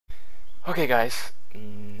Okay guys,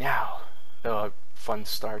 now the fun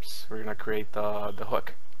starts. We're gonna create the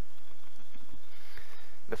hook.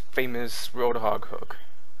 The famous Roadhog hook.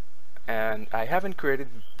 And I haven't created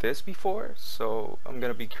this before, so I'm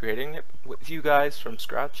gonna be creating it with you guys from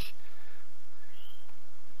scratch.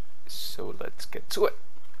 So let's get to it.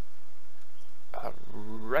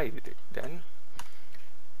 Alright then.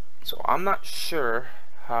 So I'm not sure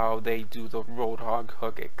how they do the Roadhog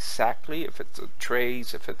hook exactly, if it's a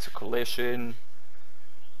trace, if it's a collision,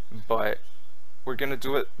 but we're gonna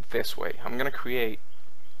do it this way. I'm gonna create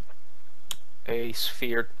a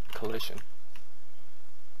sphere collision.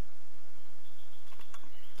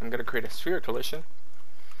 I'm gonna create a sphere collision.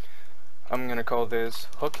 I'm gonna call this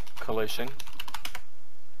hook collision,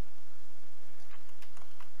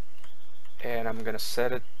 and I'm gonna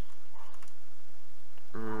set it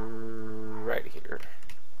right here.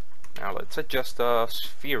 Now let's adjust the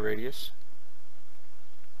sphere radius.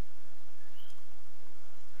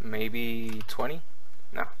 Maybe 20?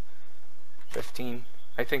 No, 15.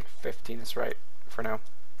 I think 15 is right for now.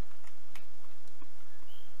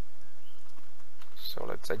 So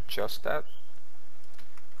let's adjust that.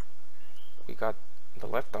 We got the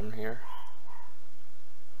left arm here.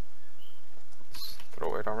 Let's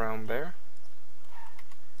throw it around there.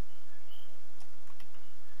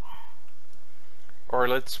 Or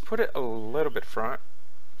let's put it a little bit front,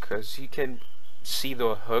 because you can see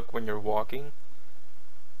the hook when you're walking.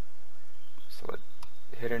 So let's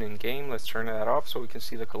hit it in game. Let's turn that off so we can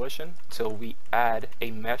see the collision till we add a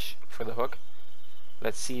mesh for the hook.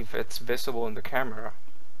 Let's see if it's visible in the camera.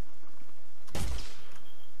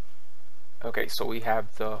 Okay, so we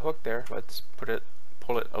have the hook there. Let's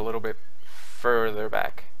pull it a little bit further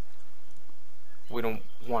back. We don't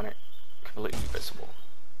want it completely visible.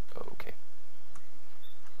 Okay.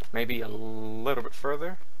 Maybe a little bit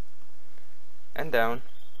further. And down.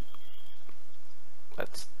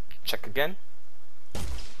 Let's check again.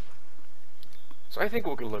 So I think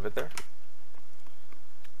we can leave it there.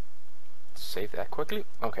 Save that quickly.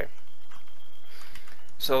 Okay.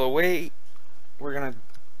 So the way we're gonna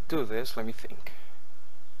do this, let me think.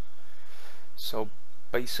 So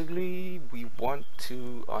basically we want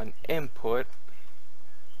to, on input,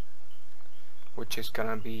 which is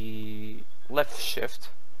gonna be left shift,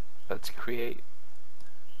 let's create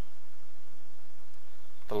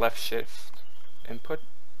the left shift input.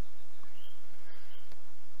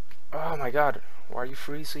 Oh my god, why are you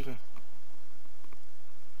freezing?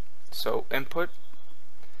 So input,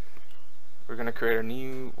 we're gonna create a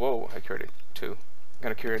new, whoa, I created two. I'm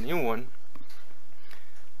gonna create a new one,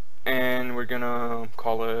 and we're gonna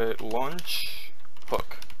call it launch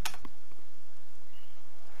hook.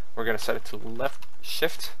 We're gonna set it to left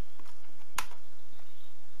shift.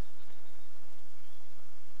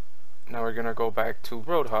 Now we're gonna go back to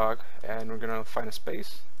Roadhog, and we're gonna find a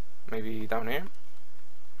space, maybe down here.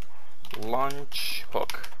 Launch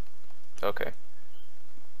hook. Okay.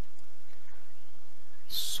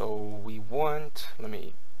 So we want, let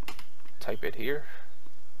me type it here.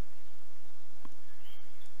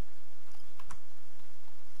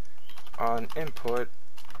 On input,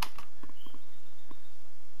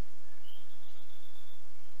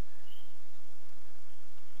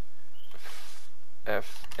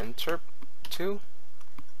 F interp 2.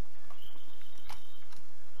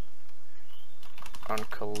 On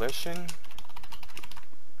collision,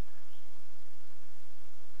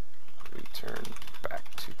 return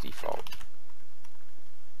back to default.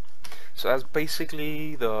 So that's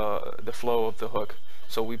basically the flow of the hook.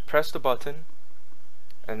 So we press the button,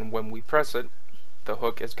 and when we press it, the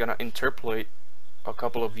hook is gonna interpolate a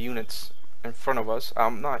couple of units in front of us.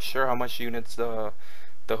 I'm not sure how much units the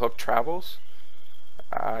hook travels.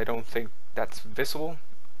 I don't think that's visible,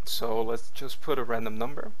 so let's just put a random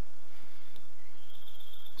number.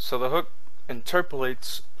 So the hook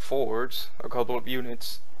interpolates forwards a couple of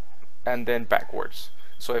units and then backwards.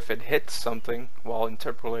 So if it hits something while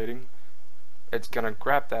interpolating, it's gonna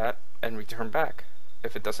grab that and return back.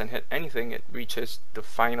 If it doesn't hit anything, it reaches the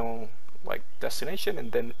final destination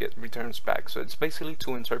and then it returns back. So it's basically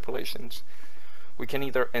two interpolations. We can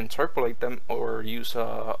either interpolate them or use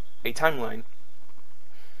a timeline.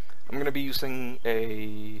 I'm gonna be using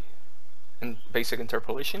a basic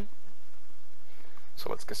interpolation. So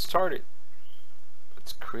let's get started.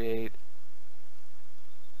 Let's create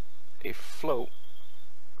a float,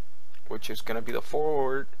 which is gonna be the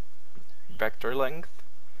forward vector length.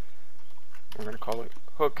 We're gonna call it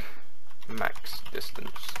hook max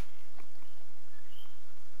distance,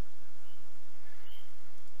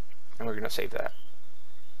 and we're gonna save that.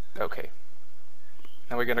 Okay.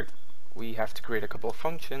 Now we have to create a couple of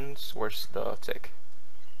functions. Where's the tick?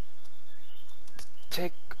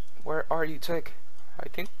 Tick, where are you, Tick? I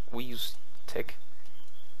think we use tick.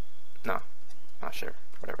 No, not sure.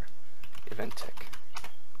 Whatever. Event tick.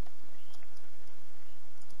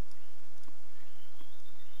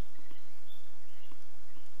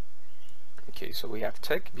 Okay, so we have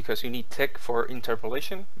tick because you need tick for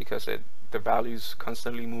interpolation because the values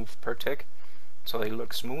constantly move per tick, so they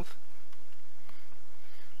look smooth.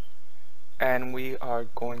 And we are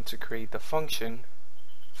going to create the function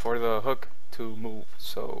for the hook to move.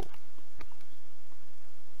 So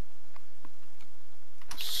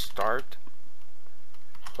start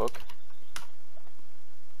hook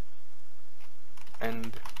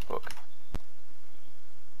end hook.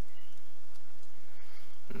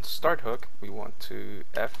 And start hook, we want to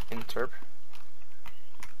f-interp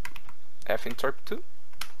 2.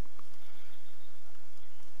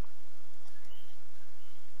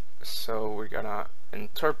 So we're gonna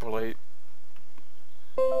interpolate.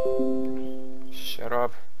 Shut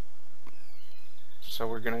up. So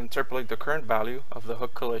we're gonna interpolate the current value of the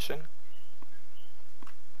hook collision.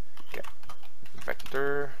 Get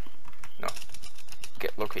vector. No.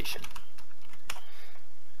 Get location.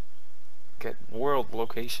 Get world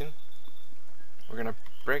location. We're gonna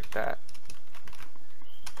break that.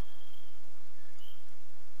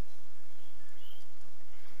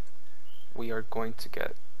 We are going to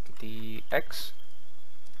get the x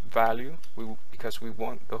value because we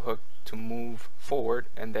want the hook to move forward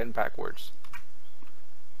and then backwards.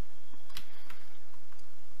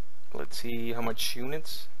 Let's see how much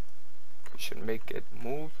units we should make it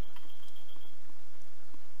move.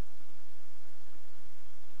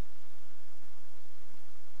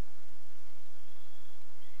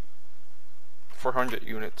 $400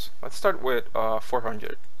 units. Let's start with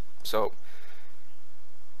 400. So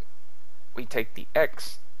we take the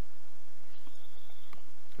x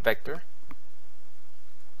vector,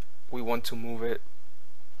 we want to move it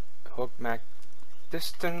hook max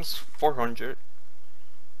distance 400,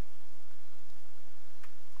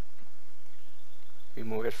 we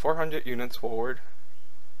move it 400 units forward,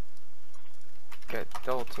 get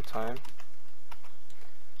delta time,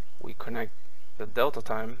 we connect the delta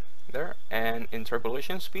time there, and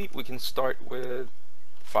interpolation speed we can start with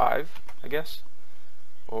 5, I guess,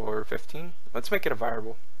 or 15. Let's make it a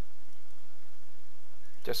variable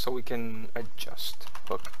just so we can adjust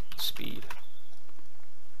hook speed.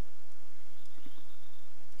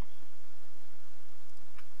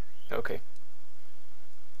 Okay.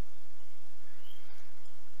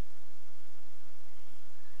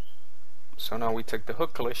 So now we take the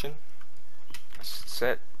hook collision,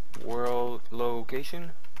 set world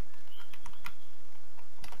location,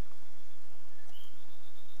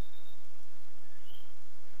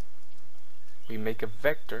 we make a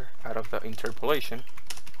vector out of the interpolation,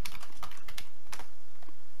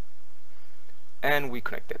 and we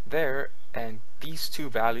connect it there, and these two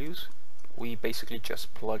values we basically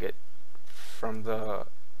just plug it from the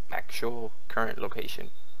actual current location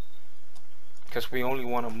because we only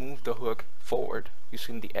want to move the hook forward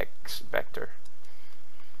using the x vector.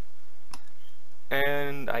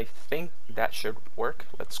 And I think that should work.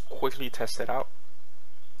 Let's quickly test it out.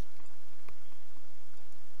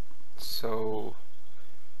 So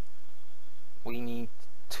we need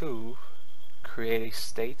to create a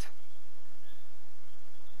state.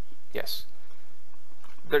 Yes,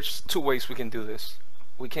 there's two ways we can do this.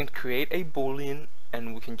 We can create a boolean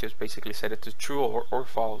and we can just basically set it to true or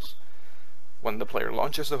false when the player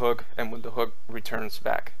launches the hook and when the hook returns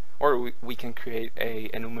back. Or we can create a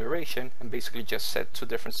enumeration and basically just set two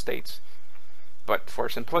different states. But for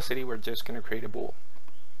simplicity, we're just going to create a bool.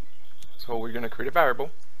 So we're going to create a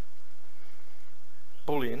variable,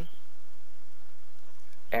 boolean,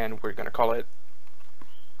 and we're going to call it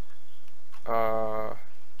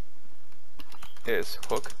is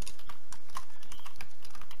hook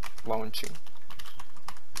launching.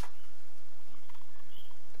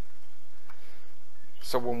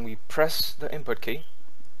 So when we press the input key,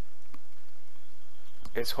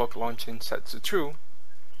 is hook launching set to true,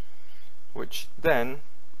 which then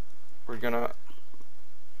we're gonna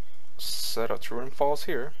set a true and false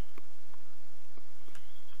here.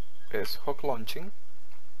 Is hook launching.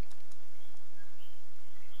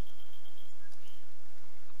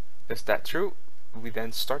 Is that true? We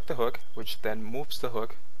then start the hook, which then moves the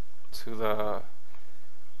hook to the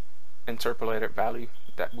interpolated value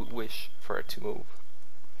that we wish for it to move.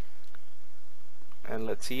 And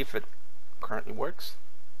let's see if it currently works.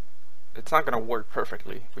 It's not going to work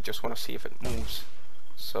perfectly. We just want to see if it moves.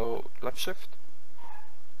 So left shift.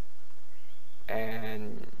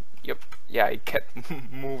 And yep, yeah, it kept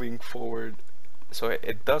moving forward. So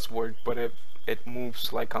it does work, but it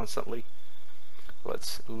moves like constantly.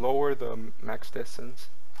 Let's lower the max distance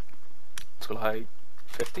to like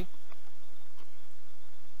 50.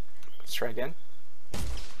 Let's try again.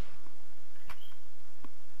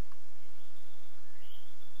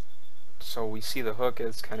 So we see the hook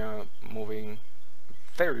is kind of moving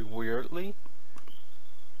very weirdly.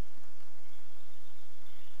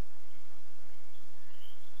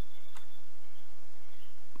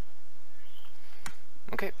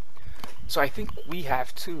 Okay, so I think we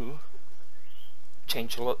have to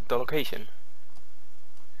change the location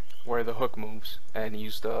where the hook moves and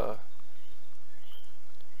use the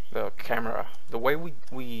camera. The way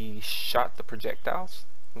we shot the projectiles,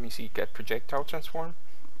 let me see, get projectile transform.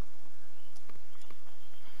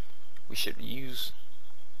 We should use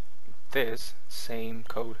this same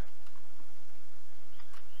code.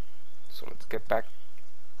 So let's get back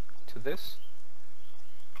to this.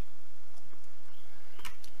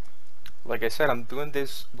 Like I said, I'm doing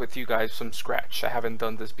this with you guys from scratch. I haven't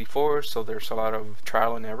done this before, so there's a lot of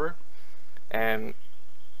trial and error, and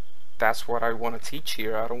that's what I want to teach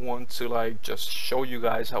here. I don't want to like just show you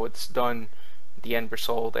guys how it's done, the end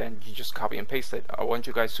result, and you just copy and paste it. I want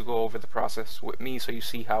you guys to go over the process with me so you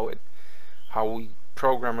see how we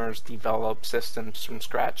programmers develop systems from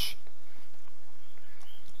scratch.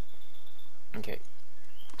 Okay,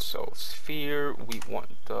 so sphere, we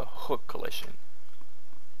want the hook collision.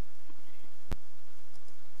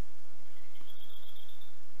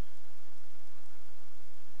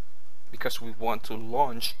 Because we want to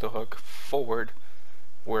launch the hook forward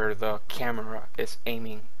where the camera is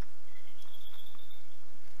aiming.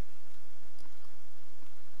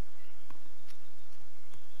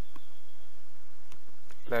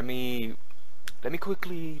 Let me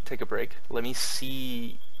quickly take a break. Let me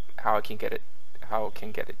see how I can get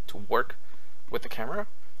it to work with the camera,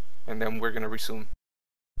 and then we're gonna resume.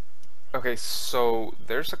 Okay, so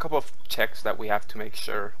there's a couple of checks that we have to make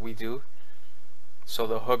sure we do so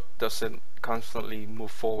the hook doesn't constantly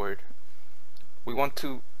move forward. We want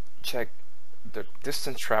to check the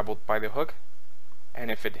distance traveled by the hook and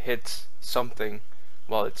if it hits something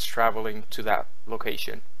while it's traveling to that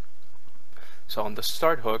location. So on the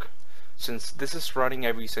start hook, since this is running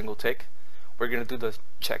every single tick, we're going to do the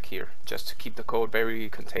check here just to keep the code very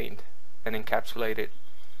contained and encapsulate it.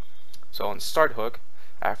 So on start hook,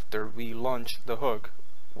 after we launch the hook,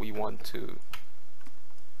 we want to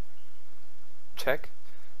check.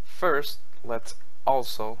 First, let's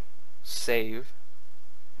also save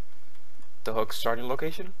the hook starting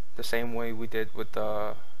location the same way we did with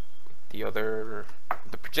the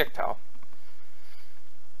projectile.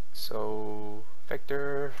 So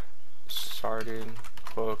vector starting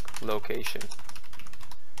hook location.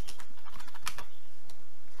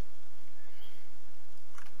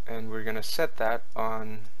 And we're gonna set that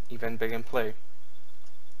on event begin play.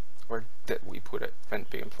 Where did we put it? Event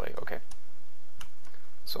begin play. Okay.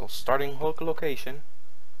 So starting hook location,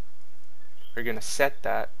 we're gonna set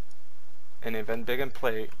that in event begin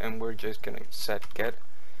play, and we're just gonna set get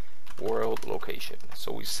world location.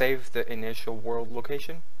 So we save the initial world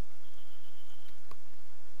location.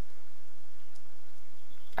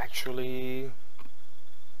 Actually,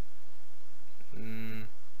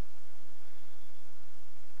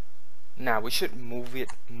 now we should move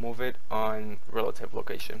it on relative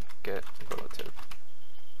location. Get relative.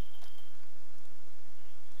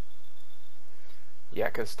 Yeah,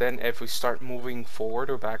 because then if we start moving forward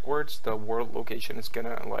or backwards, the world location is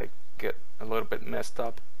gonna like get a little bit messed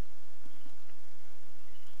up.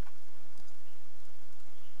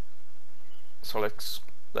 So let's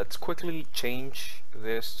quickly change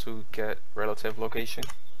this to get relative location.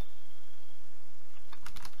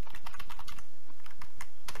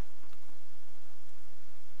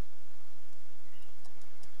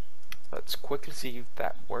 Let's quickly see if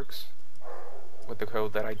that works with the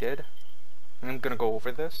code that I did. I'm gonna go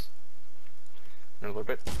over this in a little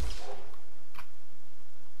bit.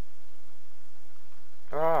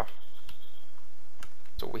 So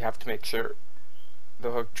we have to make sure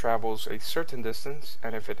the hook travels a certain distance,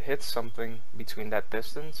 and if it hits something between that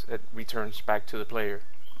distance, it returns back to the player.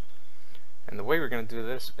 And the way we're gonna do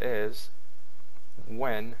this is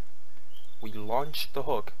when we launch the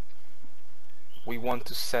hook, we want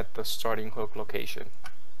to set the starting hook location.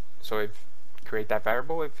 So create that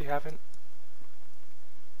variable if you haven't.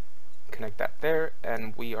 Connect that there,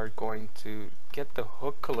 and we are going to get the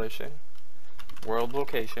hook collision world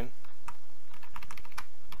location,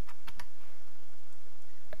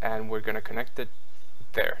 and we're going to connect it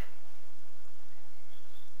there.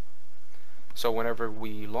 So whenever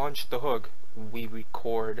we launch the hook, we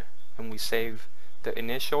record and we save the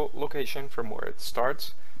initial location from where it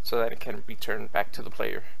starts so that it can return back to the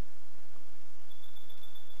player.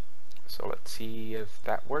 So let's see if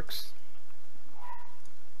that works.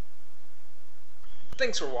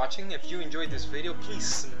 Thanks for watching. If you enjoyed this video, please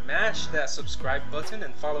smash that subscribe button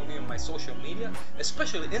and follow me on my social media,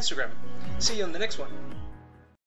 especially Instagram. See you on the next one.